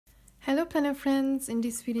Hello planner friends, in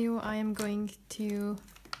this video I am going to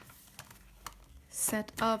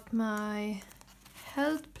set up my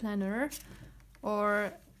health planner,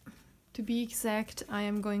 or to be exact I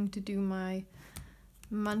am going to do my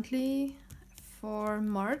monthly for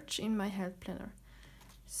March in my health planner.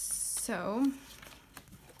 So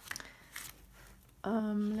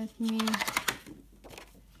let me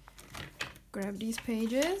grab these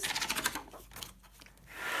pages.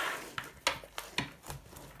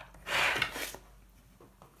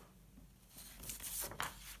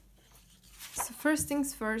 First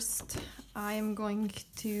things first, I am going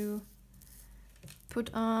to put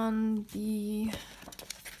on the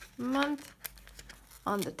month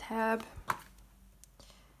on the tab.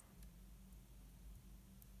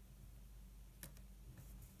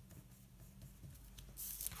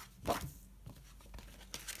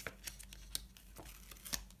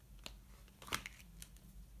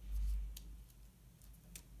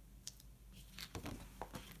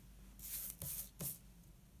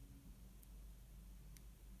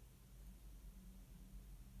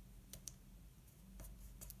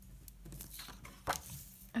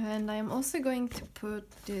 And I am also going to put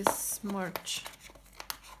this March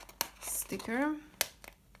sticker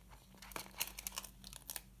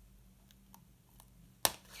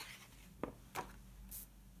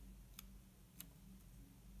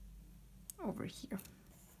over here.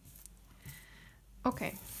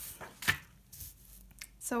 Okay,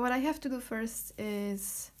 so what I have to do first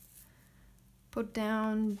is put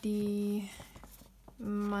down the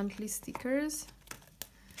monthly stickers.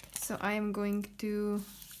 So I am going to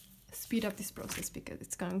speed up this process because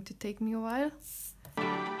it's going to take me a while.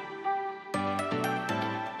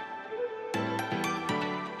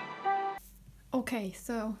 Okay,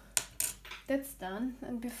 so that's done,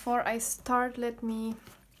 and before I start, let me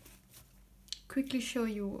quickly show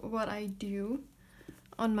you what I do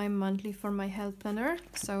on my monthly for my health planner,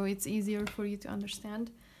 so it's easier for you to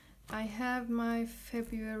understand. I have my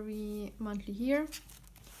February monthly here.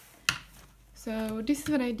 So this is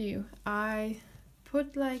what I do. I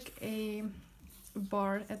put like a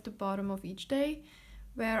bar at the bottom of each day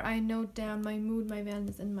where I note down my mood, my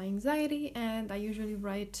wellness, and my anxiety, and I usually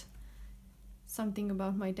write something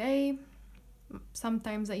about my day.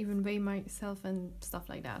 Sometimes I even weigh myself and stuff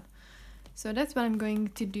like that. So that's what I'm going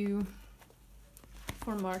to do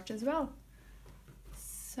for March as well.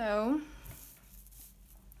 So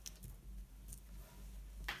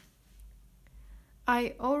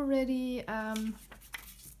I already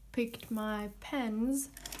picked my pens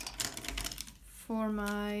for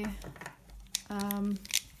my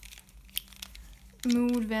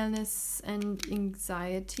mood, wellness, and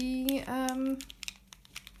anxiety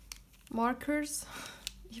markers,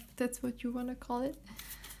 if that's what you want to call it.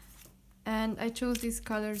 And I chose these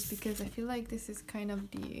colors because I feel like this is kind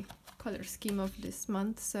of the color scheme of this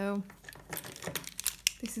month, so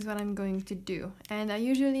this is what I'm going to do. And I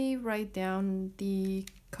usually write down the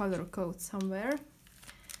color code somewhere,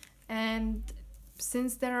 and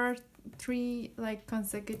since there are 3 like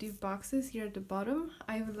consecutive boxes here at the bottom,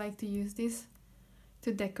 I would like to use this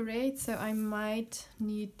to decorate, so I might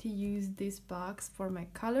need to use this box for my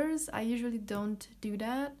colors. I usually don't do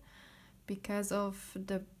that because of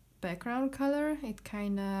the background color. It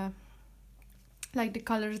kind of like the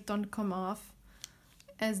colors don't come off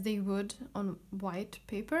as they would on white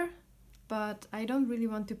paper, but I don't really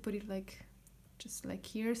want to put it like just like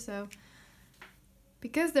here. So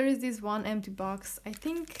because there is this one empty box, I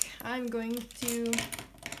think I'm going to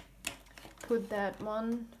put that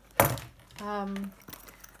one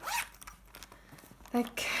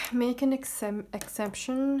like make an exception.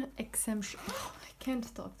 Oh, I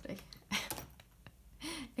can't talk today.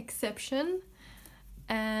 Exception,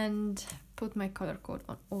 and put my color code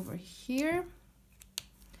on over here.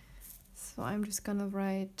 So I'm just gonna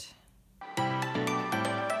write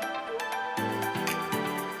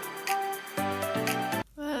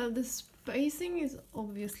the spacing is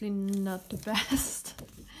obviously not the best,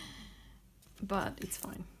 but it's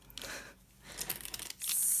fine.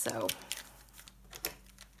 So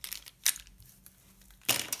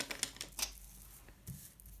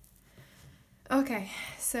okay,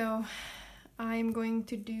 so I'm going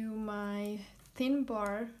to do my thin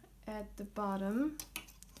bar at the bottom.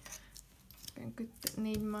 I could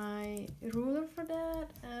need my ruler for that,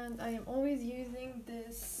 and I am always using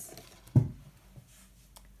this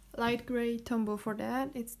light gray Tombow for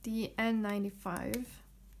that. It's the N95.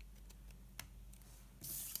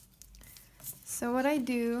 So what I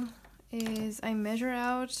do is I measure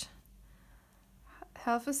out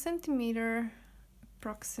 1/2 centimeter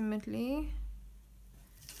approximately,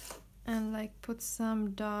 and like put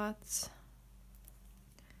some dots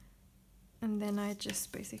and then I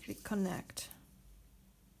just basically connect.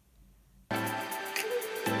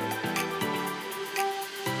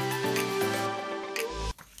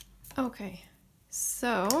 Okay,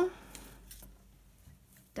 so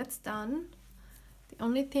that's done. The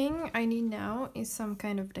only thing I need now is some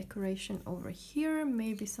kind of decoration over here,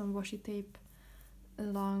 maybe some washi tape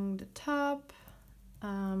along the top,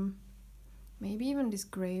 maybe even this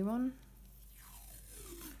gray one.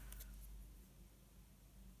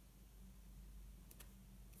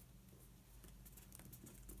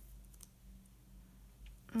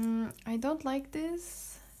 I don't like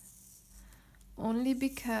this only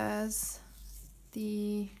because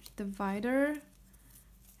the divider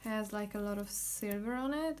has like a lot of silver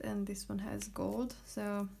on it and this one has gold,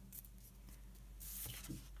 so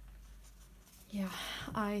yeah,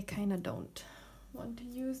 I kind of don't want to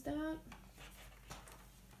use that.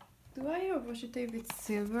 Do I have washi tape with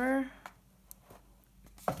silver?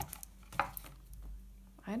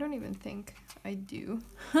 I don't even think I do.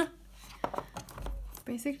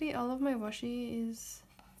 Basically all of my washi is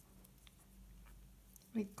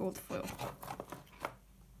with gold foil.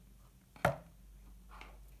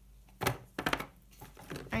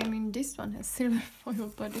 I mean, this one has silver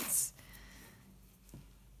foil, but it's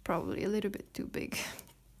probably a little bit too big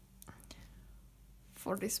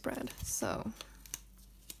for this spread, so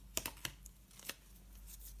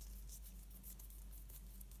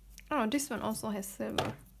oh, this one also has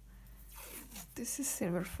silver. This is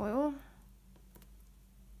silver foil,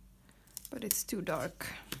 but it's too dark.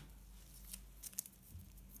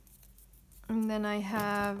 And then I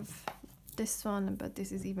have this one, but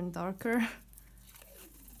this is even darker.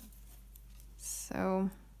 So,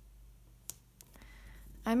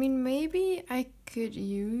 I mean, maybe I could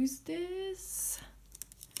use this.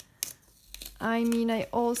 I mean, I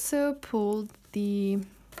also pulled the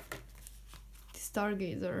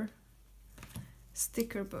Stargazer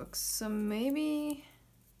sticker books, so maybe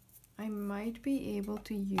I might be able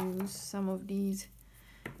to use some of these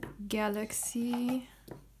Galaxy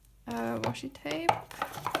washi tape.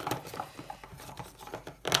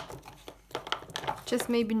 Just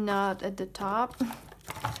maybe not at the top.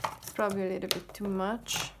 It's probably a little bit too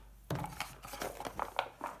much.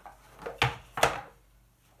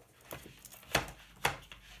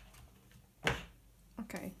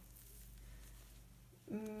 Okay.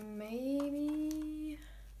 Maybe...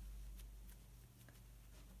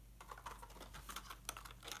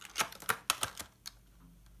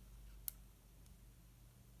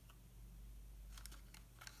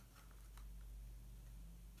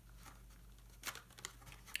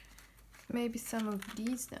 maybe some of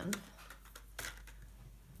these then.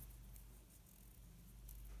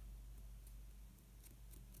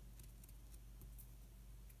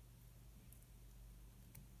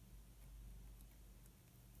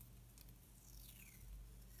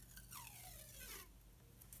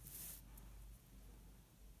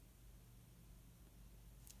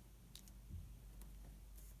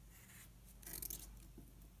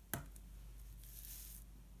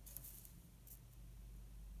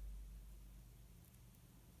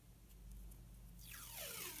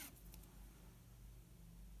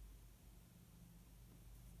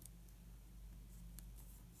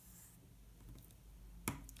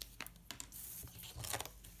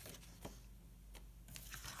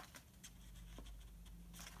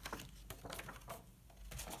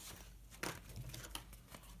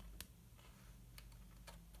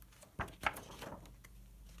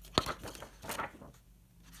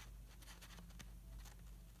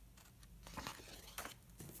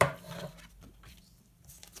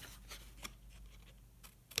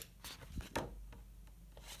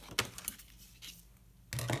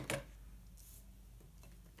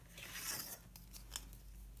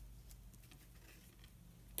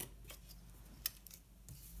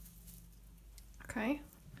 Okay.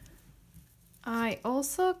 I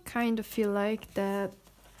also kind of feel like that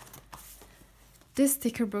this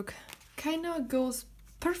sticker book kind of goes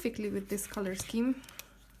perfectly with this color scheme.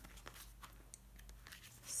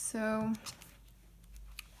 So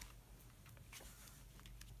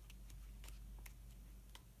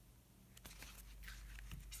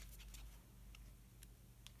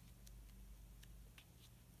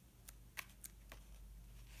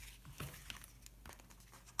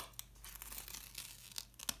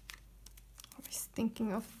I was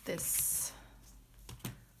thinking of this.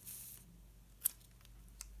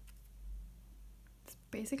 It's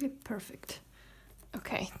basically perfect.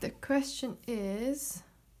 Okay, the question is,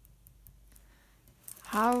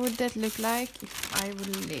 how would that look like if I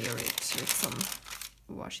would layer it with some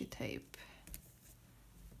washi tape?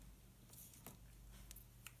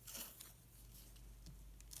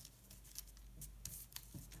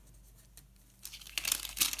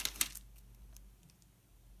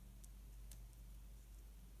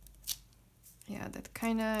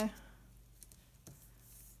 kind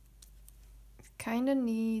of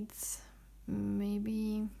needs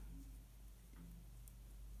maybe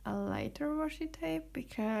a lighter washi tape,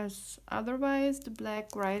 because otherwise the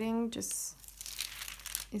black writing just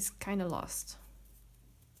is kind of lost.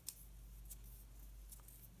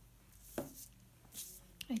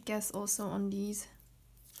 I guess also on these.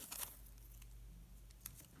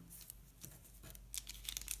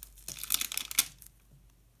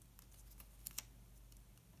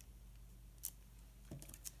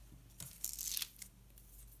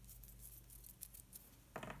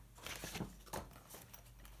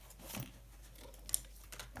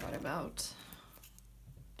 What about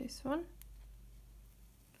this one?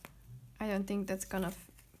 I don't think that's gonna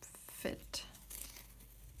fit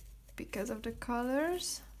because of the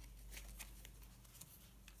colors.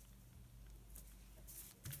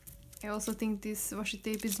 I also think this washi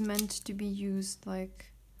tape is meant to be used like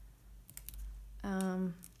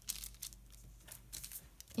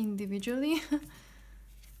individually.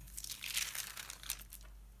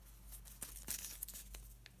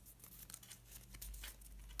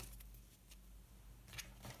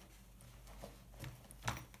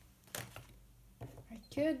 I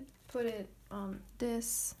could put it on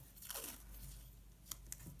this.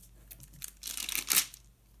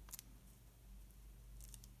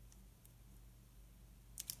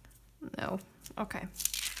 No, okay.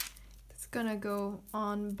 It's gonna go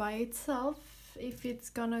on by itself if it's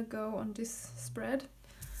gonna go on this spread.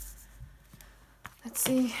 Let's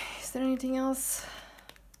see, is there anything else?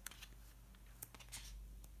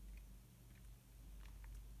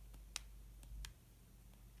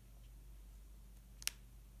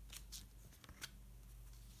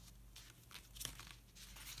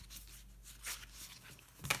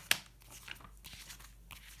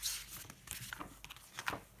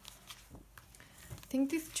 I think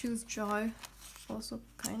this Choose Joy also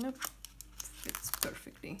kind of fits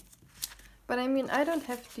perfectly. But I mean, I don't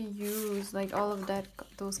have to use like all of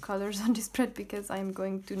those colors on this spread, because I'm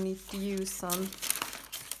going to need to use some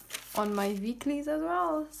on my weeklies as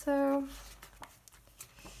well, so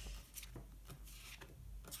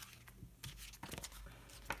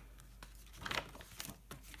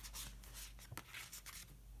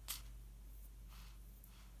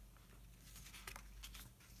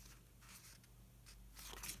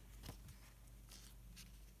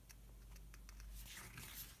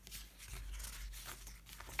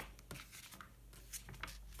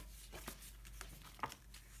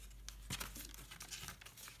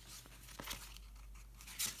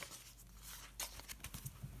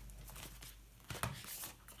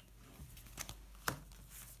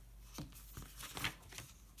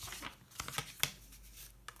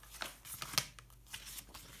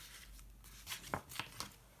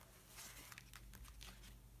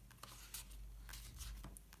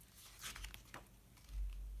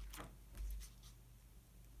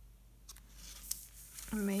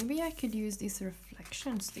maybe I could use this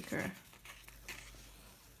reflection sticker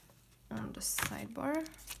on the sidebar.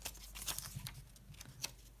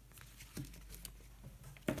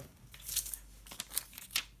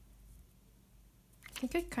 I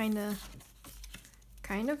think I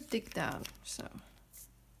kind of dig down, so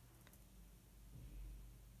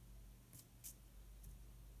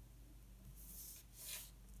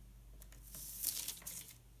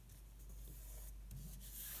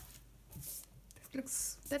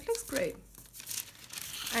that looks great.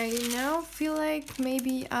 I now feel like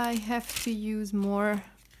maybe I have to use more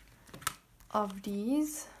of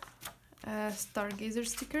these Stargazer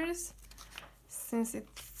stickers, since it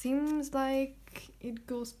seems like it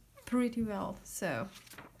goes pretty well. So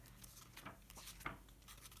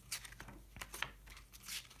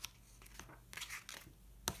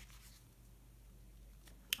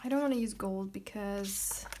I don't want to use gold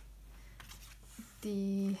because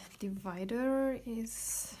the divider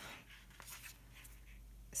is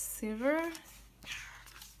silver,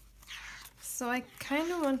 so I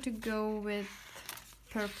kind of want to go with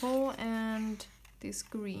purple and this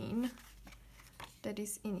green that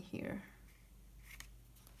is in here.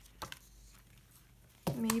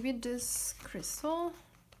 Maybe this crystal.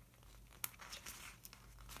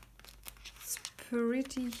 It's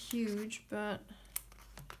pretty huge, but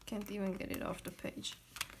can't even get it off the page.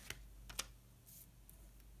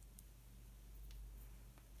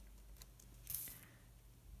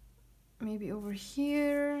 Maybe over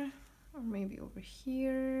here, or maybe over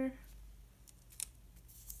here.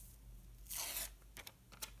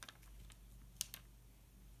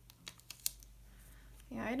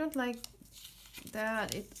 Yeah, I don't like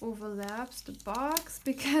that it overlaps the box,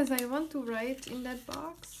 because I want to write in that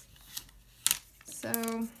box.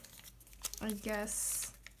 So I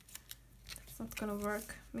guess it's not gonna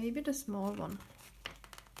work. Maybe the small one.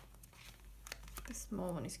 The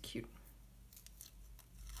small one is cute.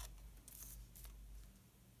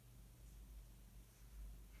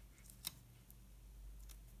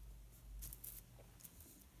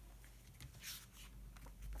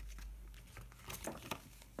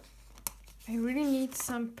 I really need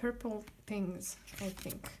some purple things, I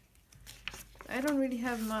think. I don't really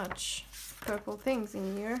have much purple things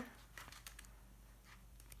in here.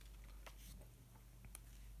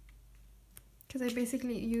 Because I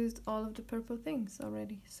basically used all of the purple things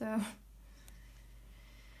already, so...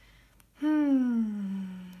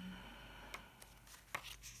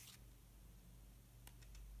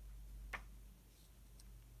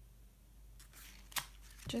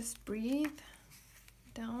 Just breathe.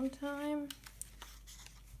 Downtime.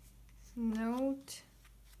 Note.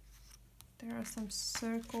 There are some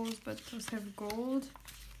circles, but those have gold.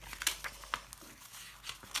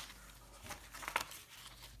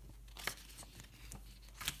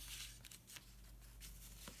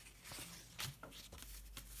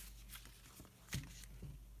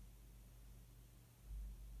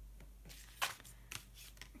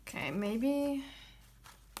 Okay, maybe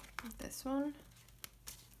this one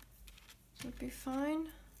would be fine.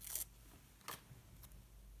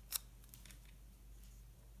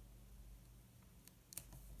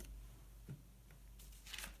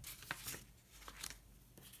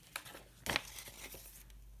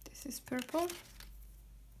 This is purple.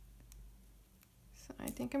 So I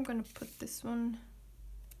think I'm gonna put this one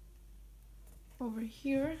over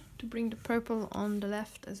here to bring the purple on the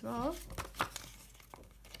left as well.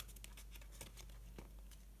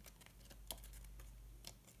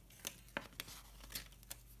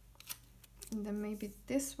 And then maybe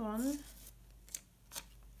this one.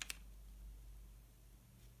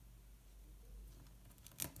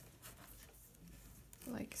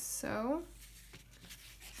 Like so.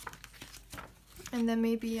 And then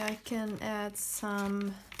maybe I can add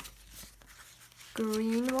some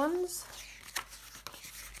green ones.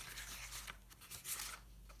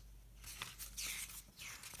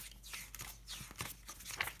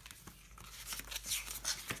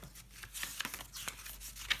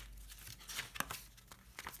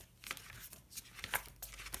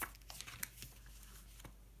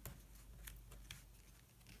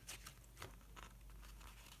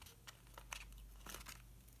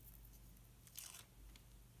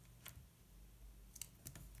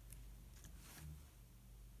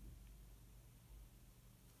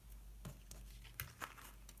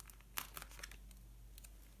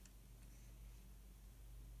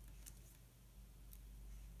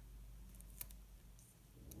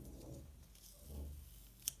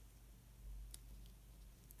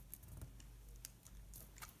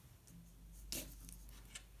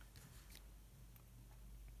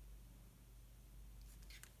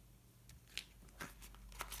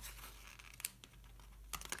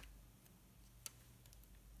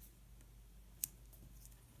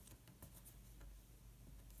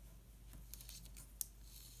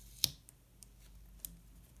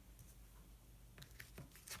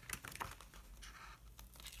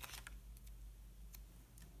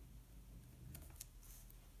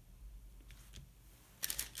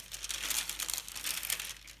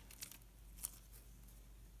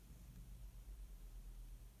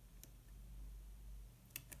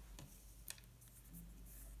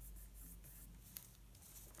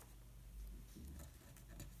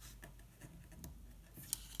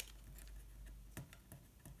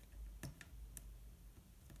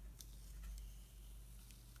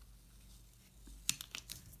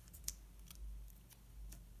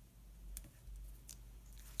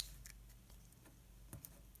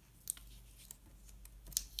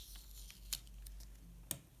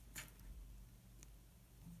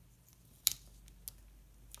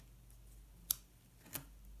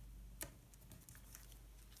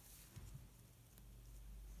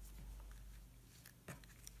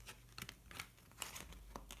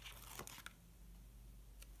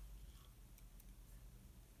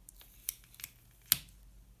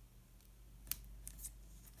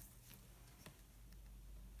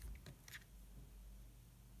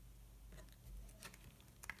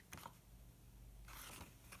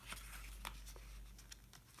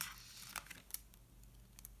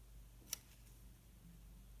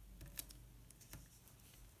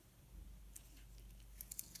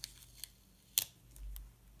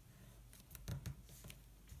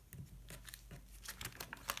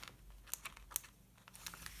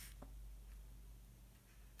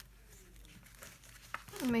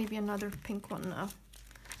 Maybe another pink one now.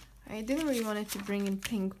 I didn't really want it to bring in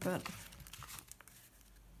pink, but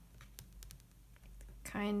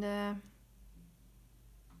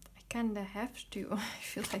kinda have to. I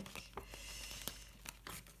feel like.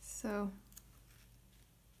 So,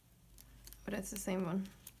 but that's the same one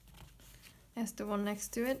as the one next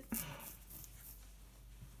to it.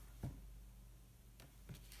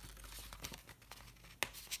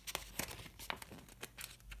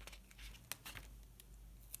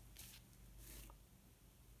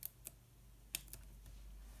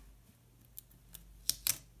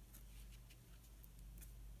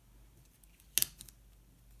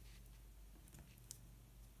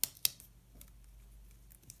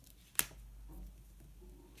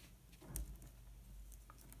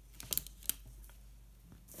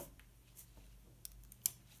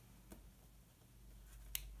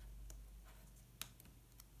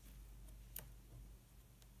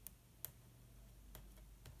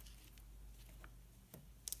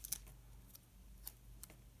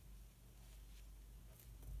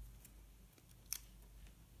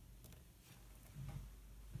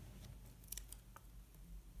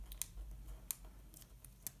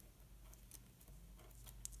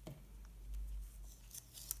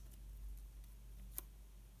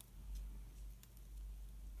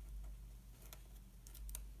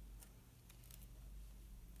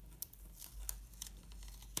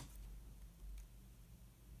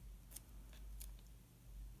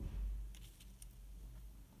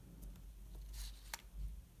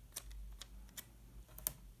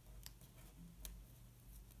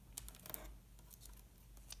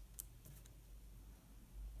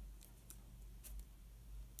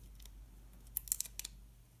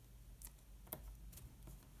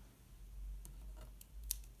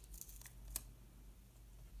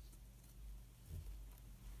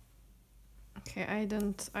 Okay, I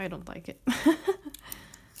don't like it.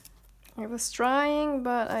 I was trying,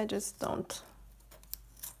 but I just don't.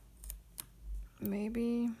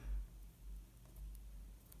 Maybe.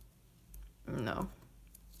 No.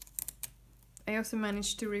 I also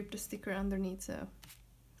managed to rip the sticker underneath, so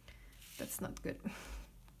that's not good.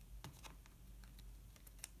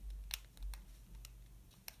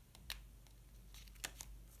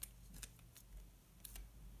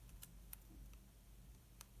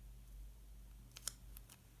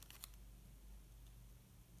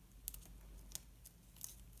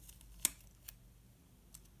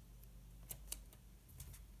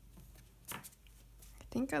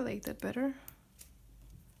 I think I like that better.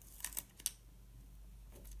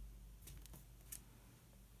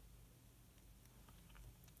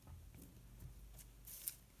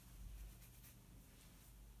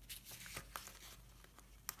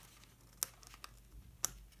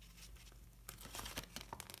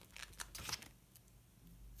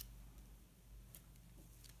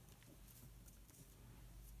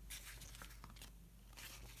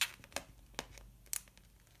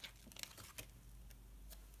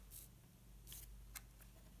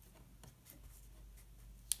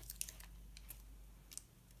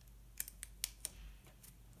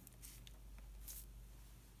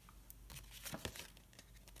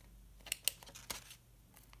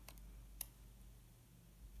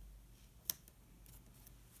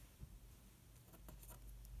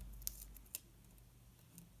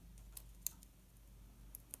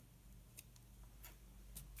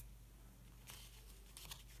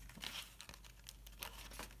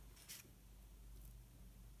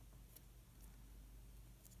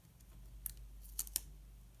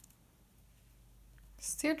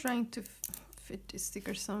 Still trying to fit this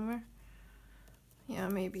sticker somewhere. Yeah,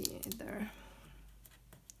 maybe there.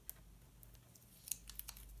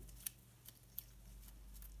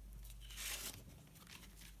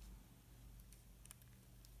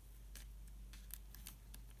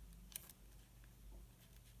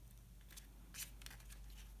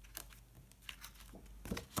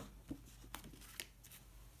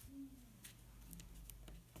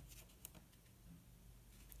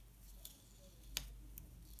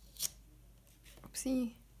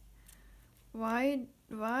 See, why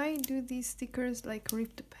do these stickers like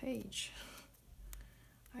rip the page?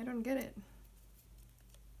 I don't get it.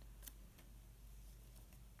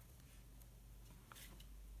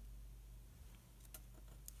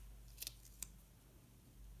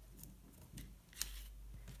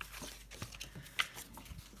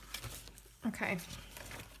 Okay.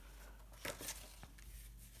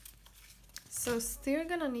 So still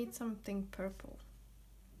gonna need something purple.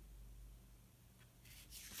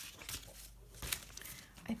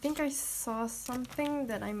 I think I saw something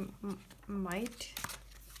that I might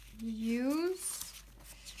use.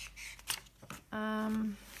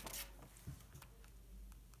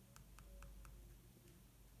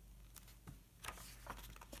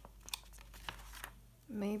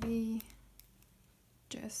 Maybe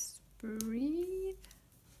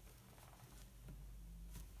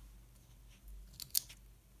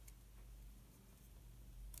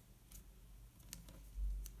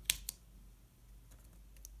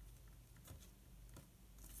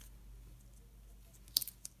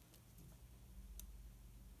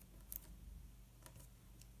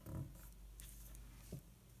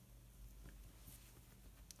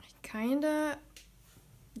kinda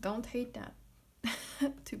don't hate that,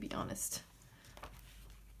 to be honest.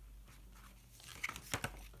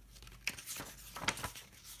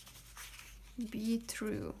 Be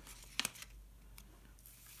true.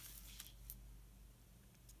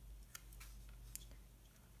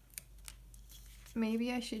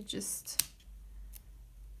 Maybe I should just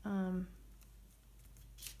I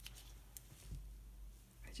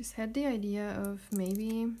just had the idea of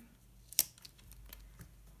maybe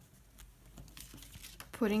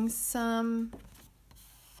putting some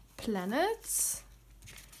planets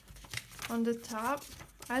on the top.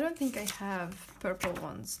 I don't think I have purple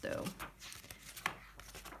ones though.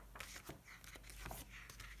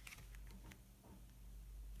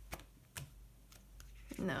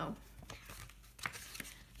 No.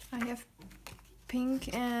 I have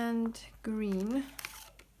pink and green.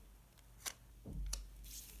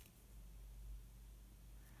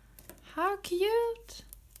 How cute!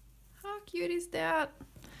 How cute is that?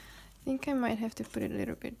 I think I might have to put it a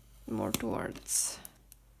little bit more towards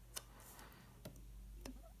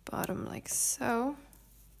the bottom, like so.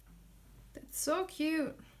 That's so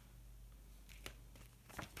cute.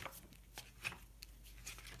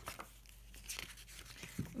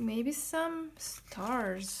 Maybe some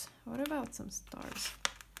stars. What about some stars?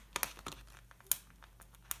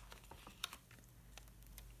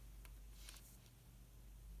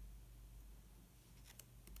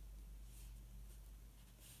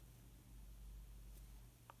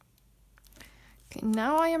 Okay,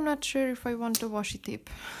 now I am not sure if I want the washi tape.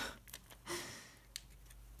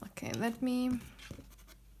 Okay, let me...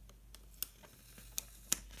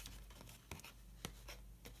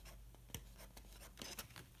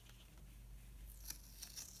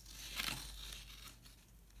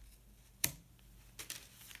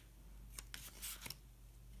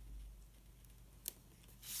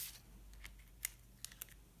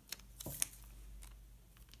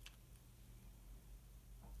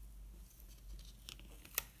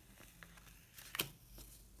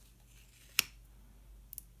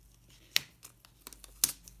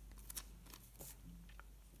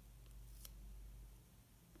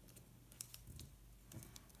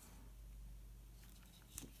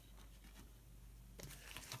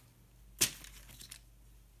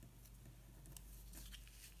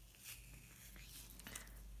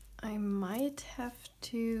 I might have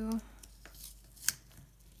to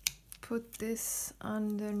put this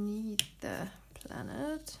underneath the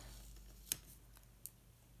planet.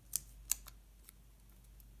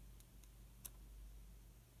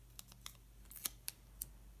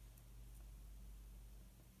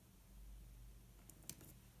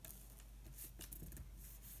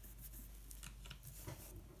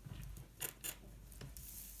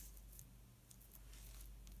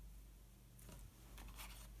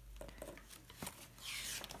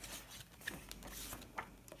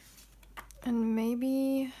 And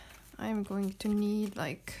maybe I'm going to need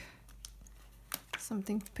like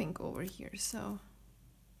something pink over here, so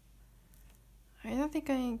I don't think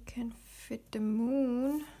I can fit the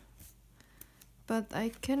moon, but I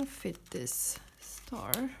can fit this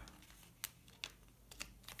star.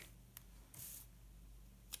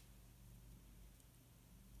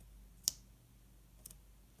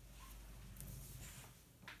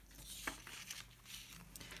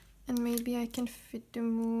 And maybe I can fit the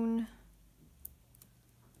moon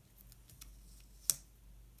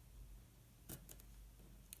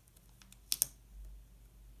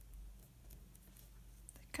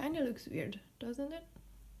kind of looks weird, doesn't it?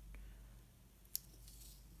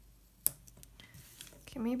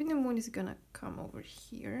 Okay, maybe the moon is gonna come over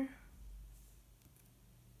here.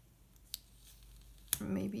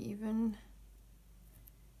 Maybe even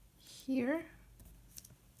here.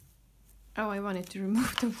 Oh, I wanted to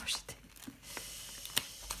remove the washi tape.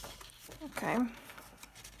 Okay.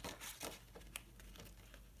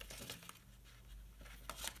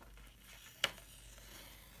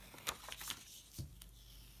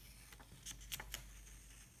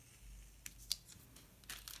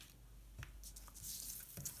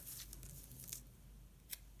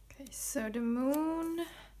 So the moon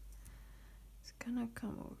is gonna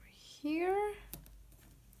come over here.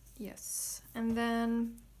 Yes, and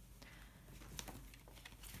then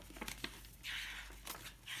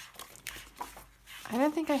I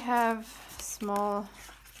don't think I have small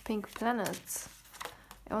pink planets.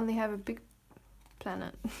 I only have a big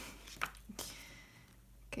planet.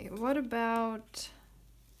 Okay, what about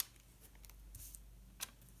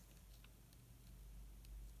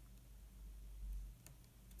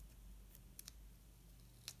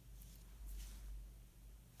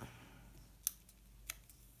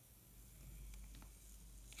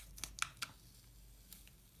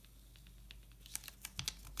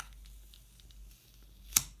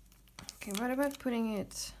Okay, what about putting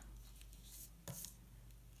it?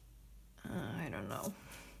 I don't know.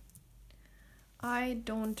 I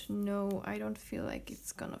don't know. I don't feel like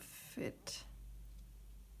it's gonna fit.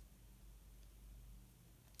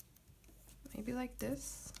 Maybe like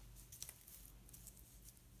this.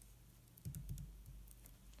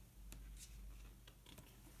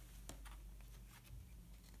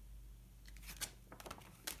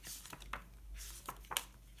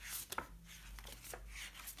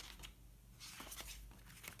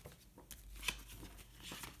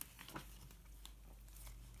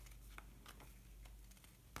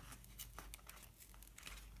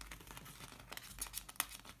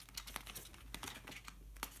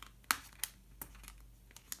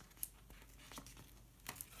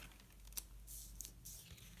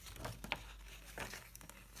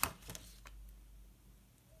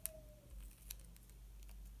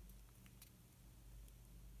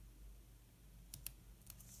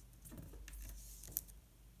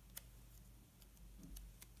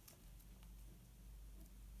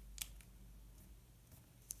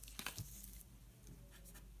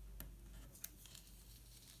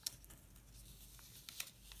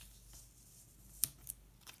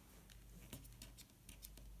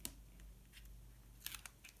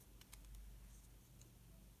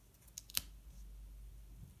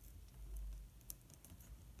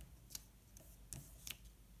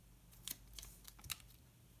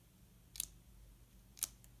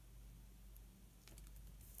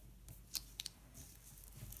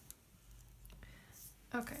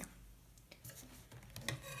 Okay.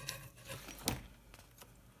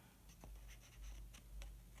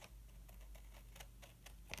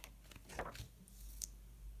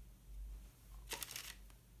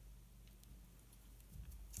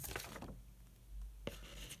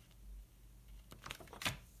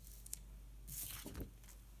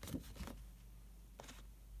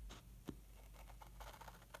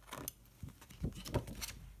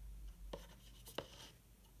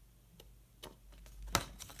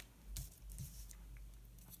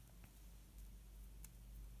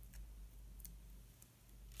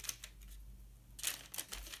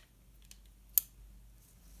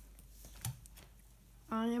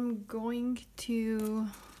 I am going to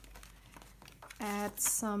add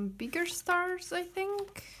some bigger stars, I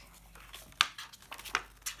think.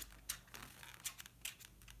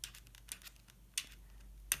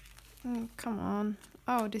 Come on.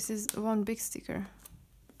 Oh, this is one big sticker.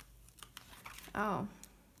 Oh.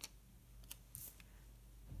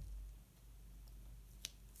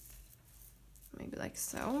 Maybe like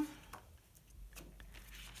so.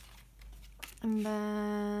 And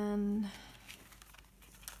then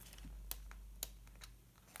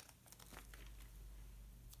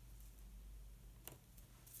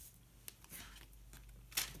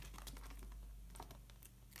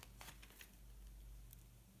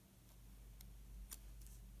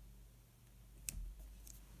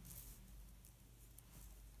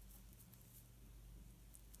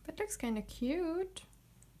that looks kind of cute.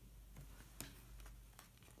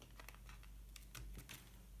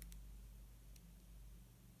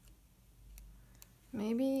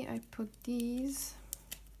 Maybe I put these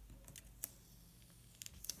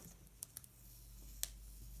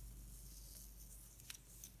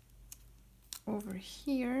over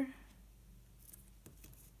here.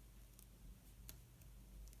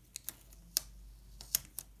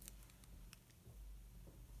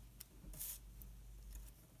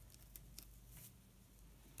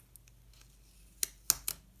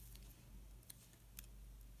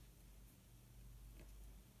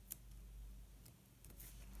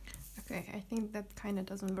 Okay, I think that kind of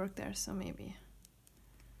doesn't work there, so maybe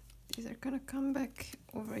these are gonna come back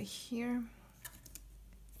over here.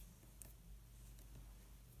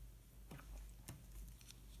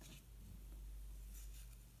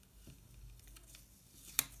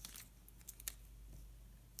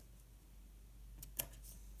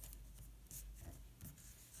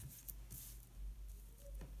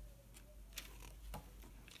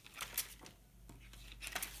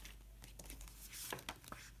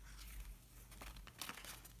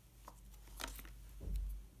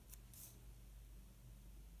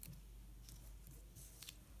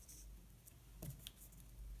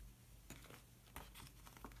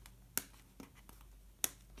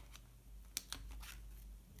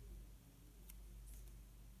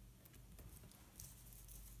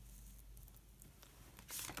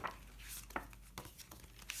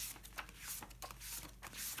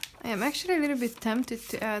 I am actually a little bit tempted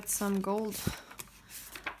to add some gold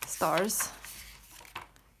stars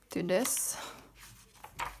to this.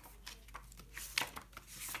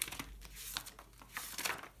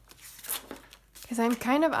 because I'm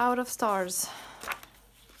kind of out of stars.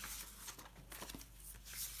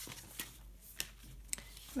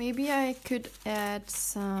 Maybe I could add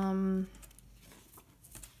some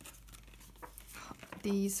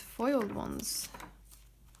these foiled ones.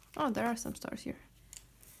 Oh, there are some stars here.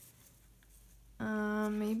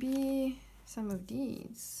 Maybe some of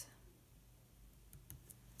these.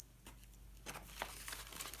 I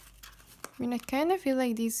mean, I kind of feel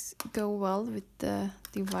like these go well with the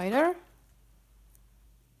divider.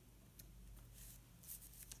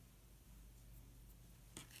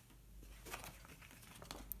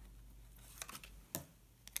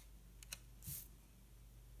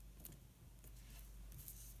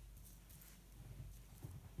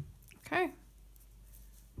 Okay.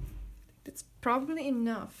 That's probably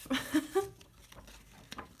enough.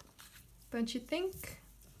 Don't you think?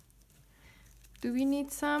 Do we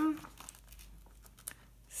need some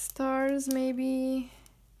stars maybe?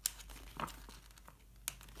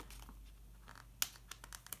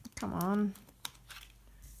 Come on.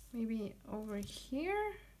 Maybe over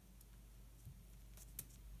here?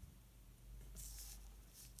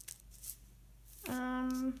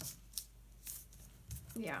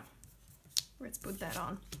 Yeah. Let's put that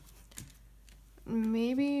on.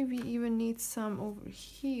 Maybe we even need some over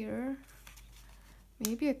here.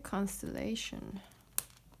 Maybe a constellation.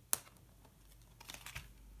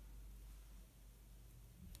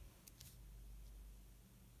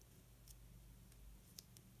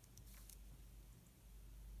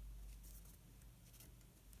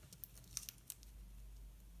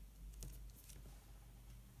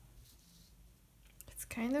 It's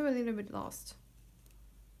kind of a little bit lost,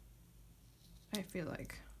 I feel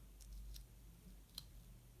like.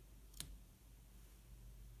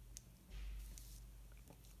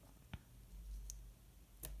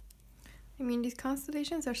 I mean, these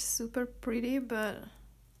constellations are super pretty, but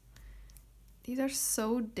these are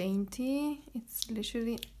so dainty. It's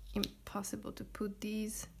literally impossible to put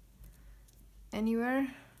these anywhere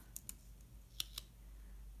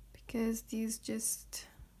because these just,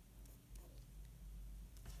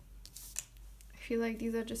 I feel like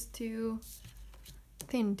these are just too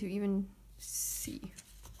thin to even see.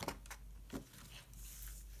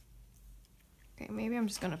 Okay, maybe I'm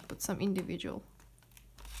just gonna put some individual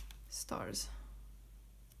stars.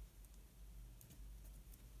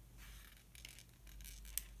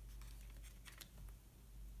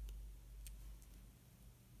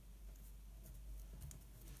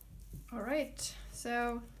 All right,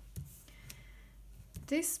 so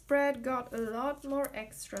this spread got a lot more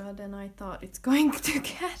extra than I thought it's going to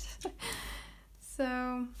get.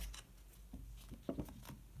 So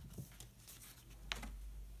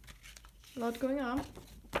a lot going on.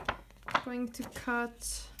 I'm going to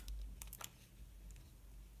cut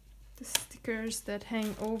the stickers that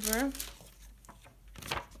hang over.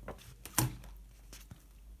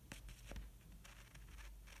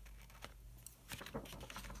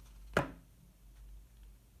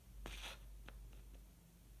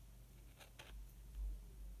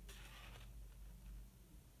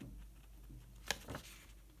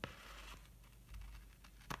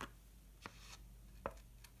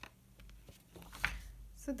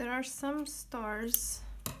 So there are some stars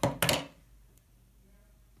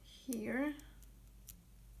here.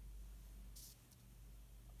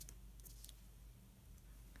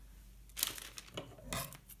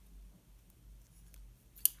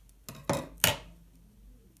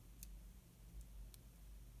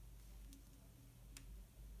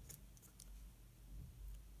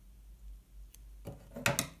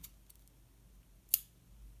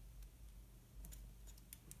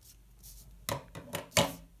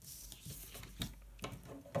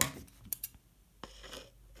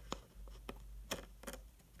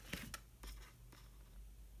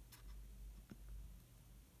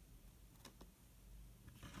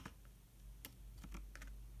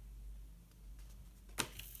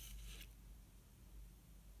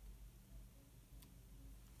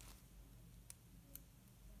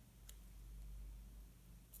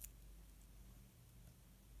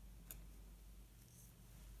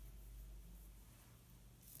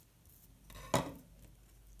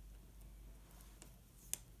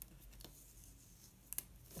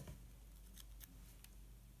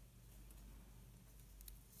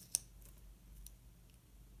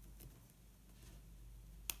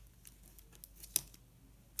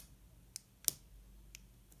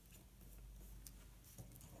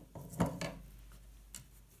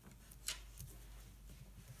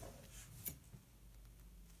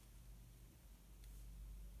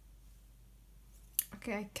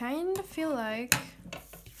 Okay, I kind of feel like I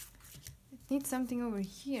need something over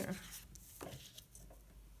here.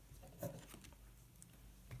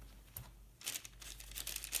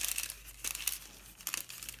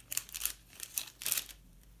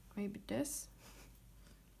 this.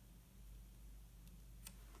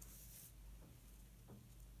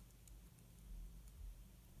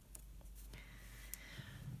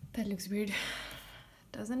 That looks weird,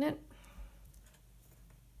 doesn't it?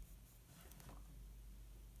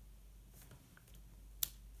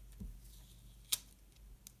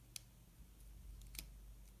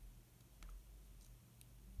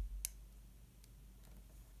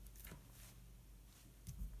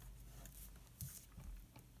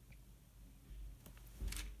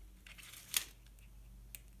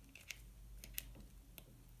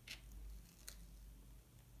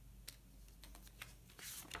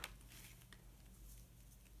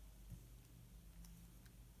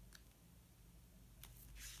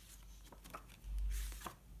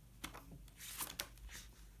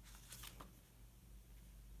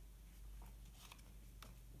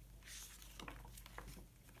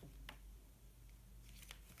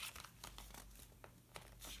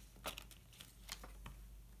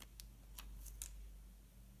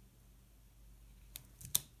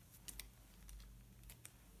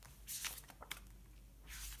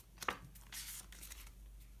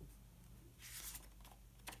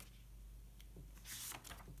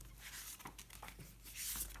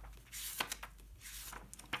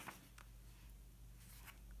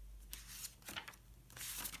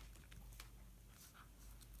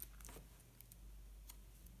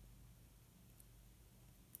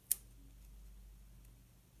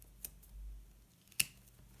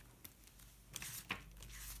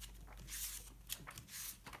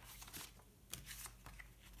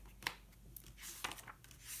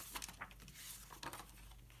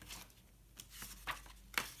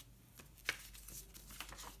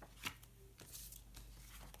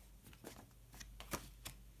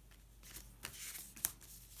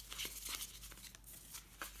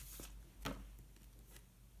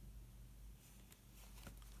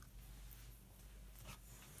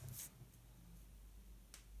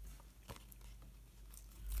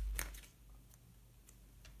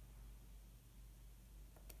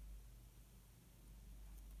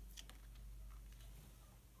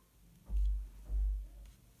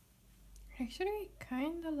 Actually, I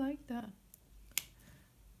kind of like that.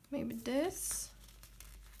 Maybe this.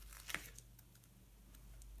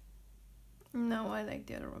 No, I like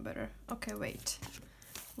the other one better. Okay, wait.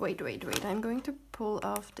 Wait. I'm going to pull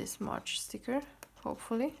off this March sticker,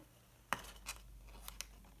 hopefully.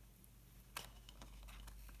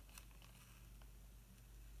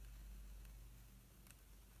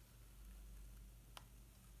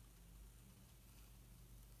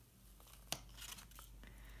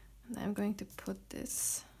 And I'm going to put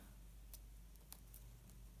this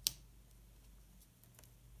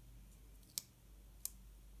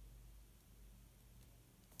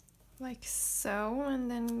like so, and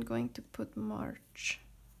then going to put March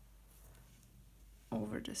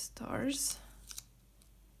over the stars.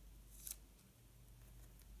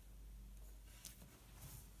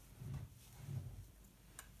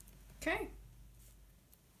 Okay,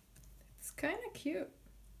 it's kind of cute.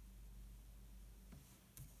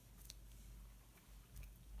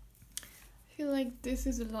 I feel like this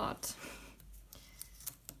is a lot.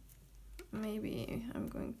 Maybe I'm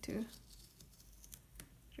going to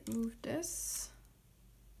remove this.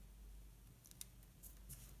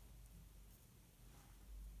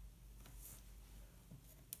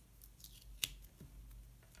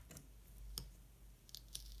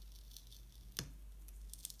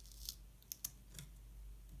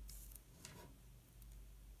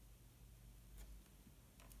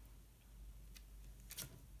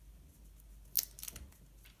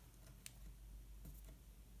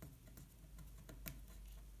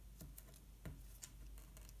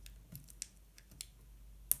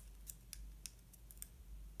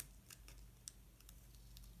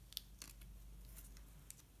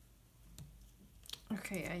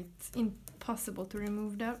 Okay, it's impossible to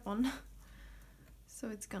remove that one, so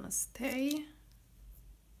it's gonna stay.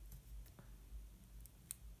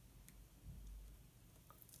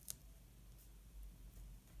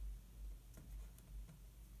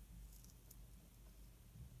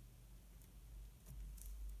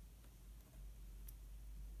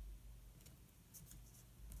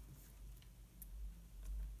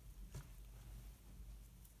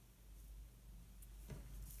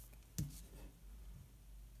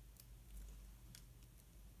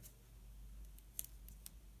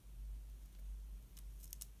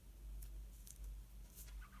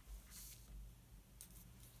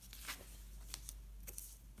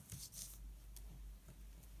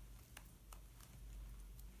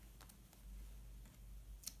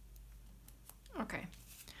 Okay,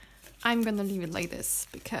 I'm gonna leave it like this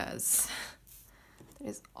because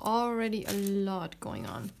There's already a lot going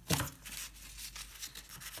on.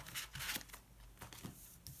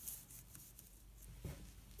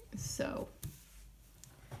 So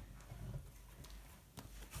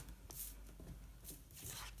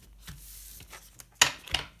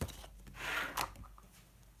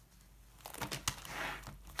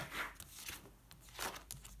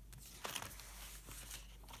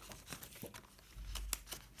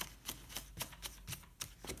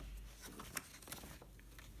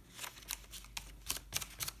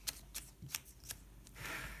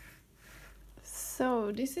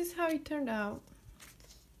So this is how it turned out.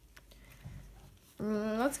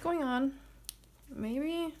 Lots going on.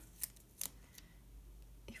 Maybe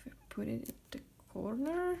if I put it at the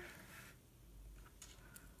corner.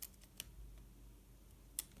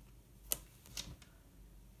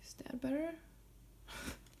 Is that better?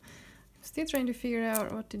 I'm still trying to figure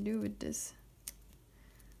out what to do with this.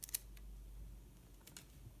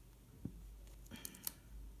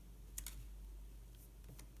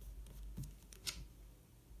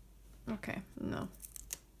 Okay, no.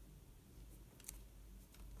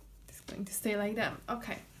 It's going to stay like that.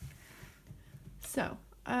 Okay. So,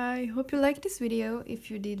 I hope you liked this video.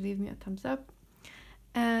 If you did, leave me a thumbs up.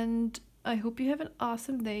 And I hope you have an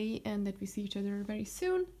awesome day and that we see each other very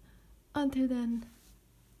soon. Until then,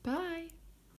 bye!